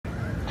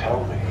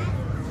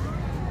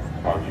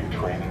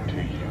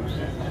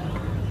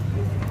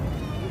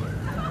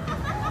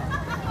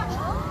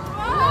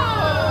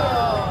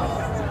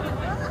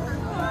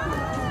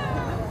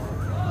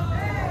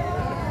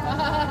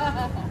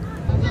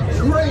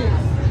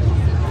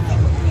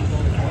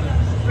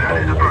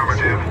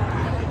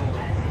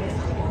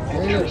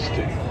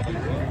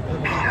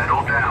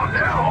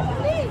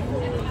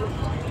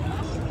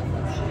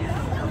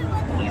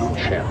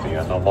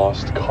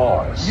lost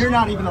cause. You're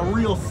not even a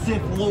real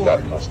Sith Lord.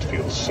 That must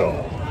feel so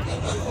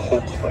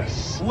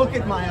hopeless. Look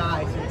at my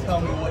eyes and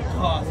tell me what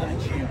cause I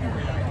champion.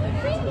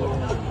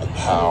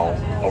 How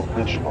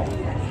original.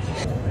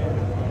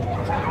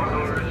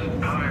 Sorcerers,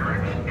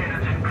 pirates,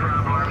 innocent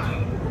travelers.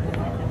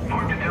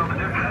 Vote to tell the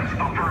difference.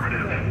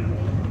 Affirmative.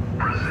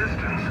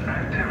 Resistance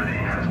activity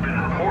has been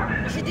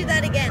reported. You should do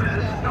that again.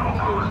 This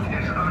outpost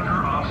is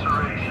under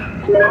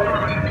observation.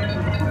 Affirmative.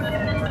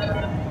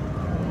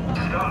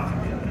 Stop.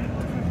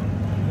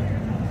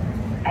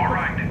 All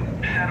right,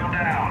 settle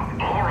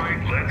down. All right,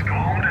 let's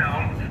calm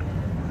down.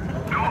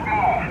 Don't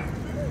move.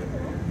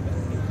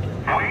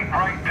 Wait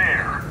right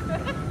there.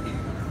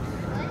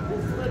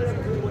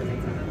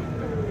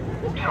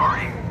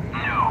 Sorry,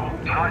 no,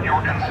 not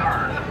your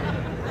concern.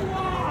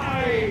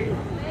 Why?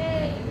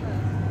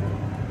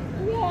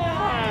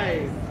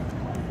 Why?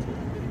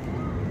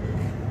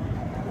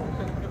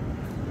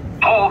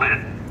 Hold it,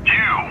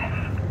 you.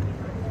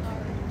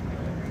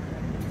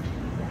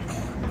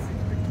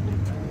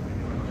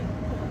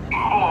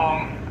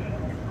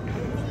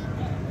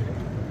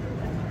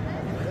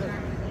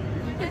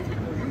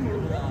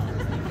 Move along.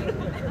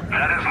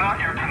 That is not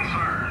your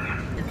concern.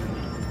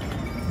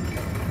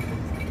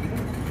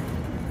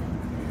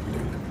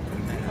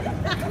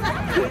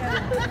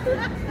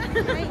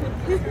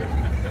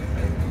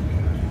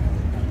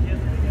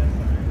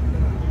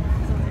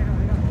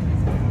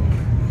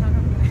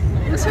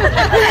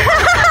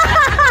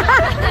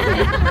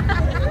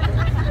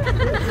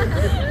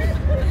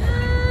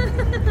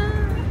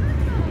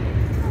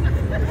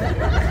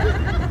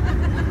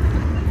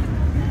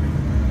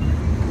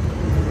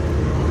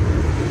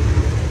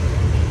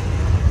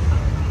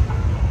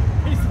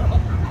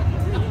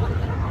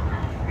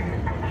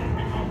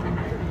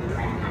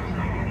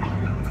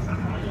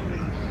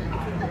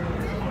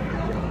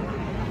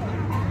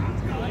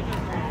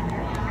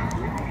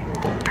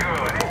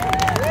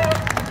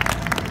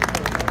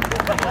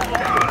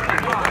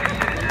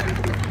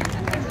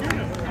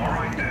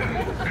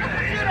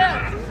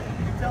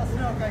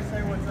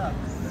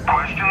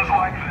 Questions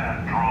like that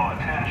draw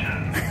attention.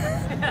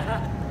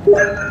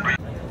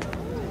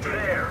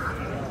 There.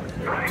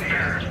 Right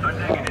here. A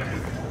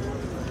negative.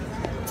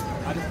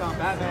 I just found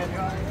Batman.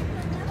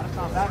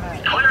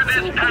 Clear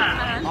this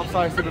path. I'm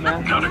sorry, Superman.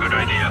 Not a good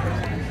idea.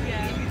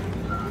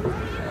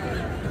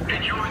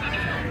 Enjoy the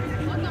day.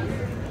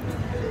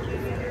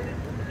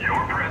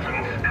 Your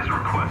presence is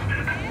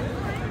requested.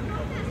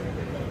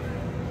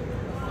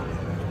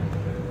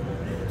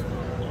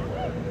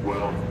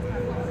 Well,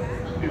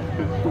 is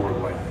this your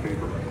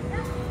lightsaber?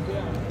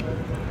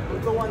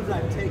 The ones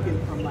I've taken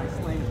from my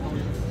slain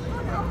opponents.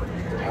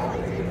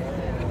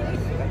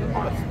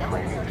 Must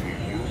training to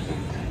use it.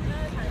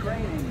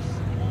 Training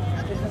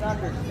is an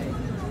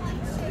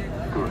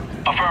understatement. Good.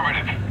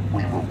 Affirmative.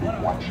 We will be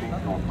watching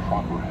your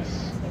progress.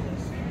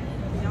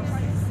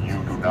 You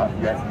do not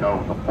yet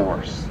know the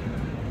Force.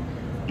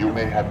 You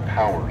may have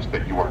powers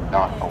that you are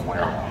not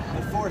aware of.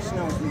 The Force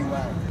knows me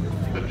well.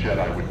 The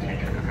Jedi would teach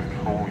you to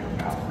control your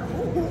power.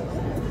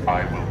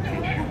 I will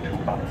teach you to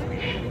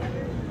unleash it.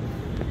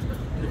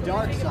 The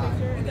dark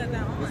side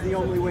is the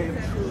only way of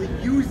truly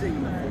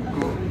using the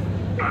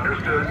Force.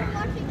 Understood.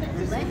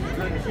 The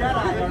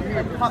Jedi are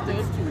mere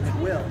puppets to its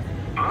will.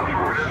 You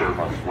will serve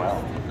us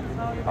well.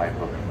 I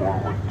look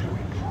forward to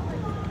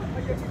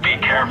it. Be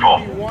careful.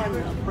 Be one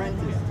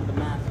apprentice to the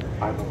master.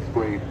 I'm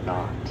afraid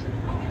not.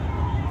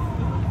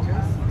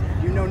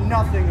 You know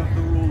nothing of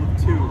the rule of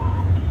two.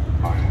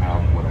 I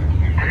have what I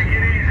need. Take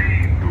it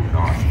easy. Do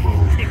not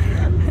move.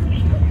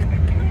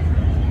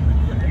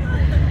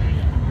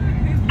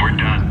 We're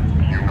done.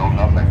 You know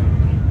nothing.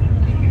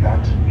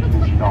 That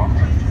is not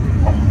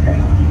okay.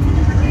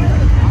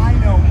 I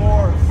know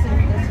more of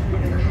Sith history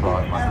than you Try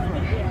my ever.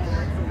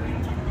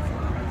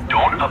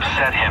 Don't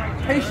upset him.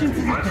 Patience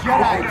is a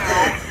Jedi,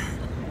 Cat.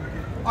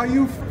 Are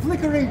you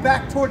flickering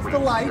back towards the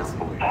light?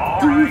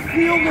 Do you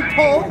feel the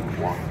pull?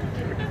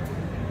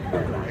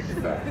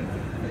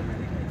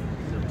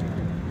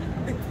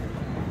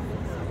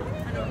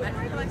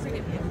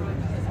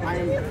 I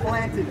am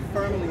planted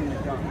firmly in the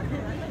dark.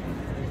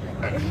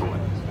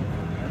 Excellent.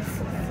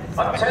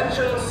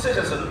 Attention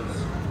citizens,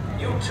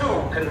 you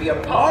too can be a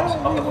part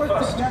of the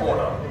First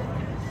Order.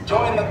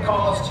 Join the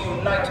cause to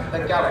unite the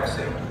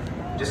galaxy.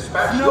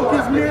 Dispatch Snoke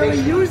your is merely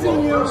application using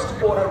to you. a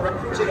First Order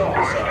recruiting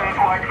officer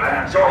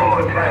and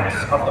join the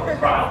ranks of the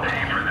proud.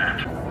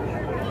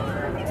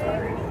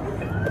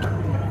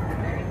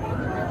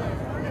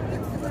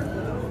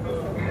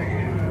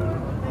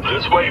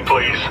 This way,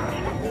 please.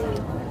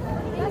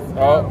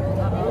 Oh.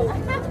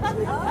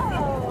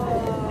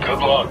 Good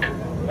luck.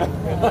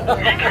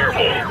 Be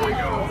careful.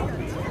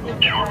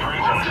 Your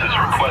presence is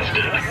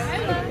requested.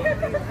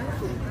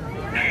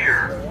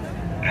 Here.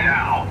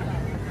 Now.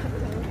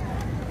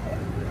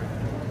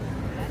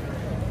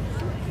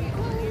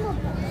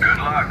 Good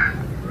luck.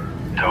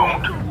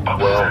 Don't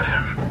upset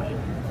him.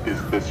 Is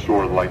this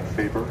your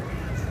lightsaber?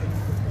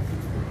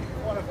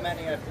 One of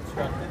many I've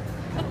constructed.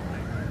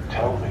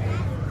 Tell me,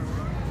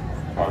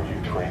 are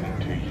you training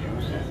to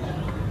use it?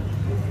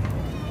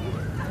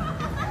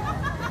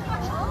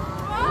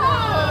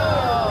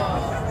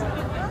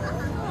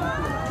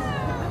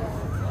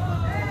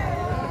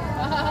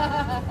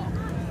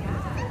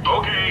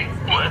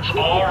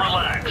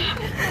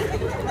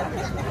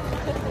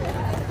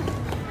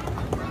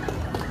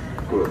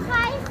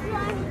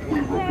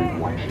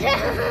 You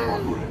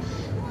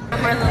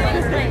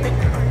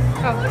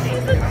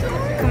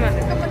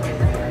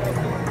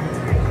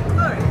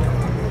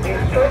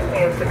strike me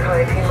as the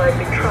kind who might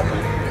be trouble.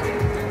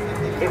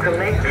 You can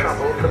make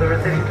trouble for the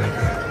resistance.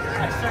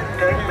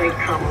 Don't make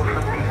trouble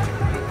for me.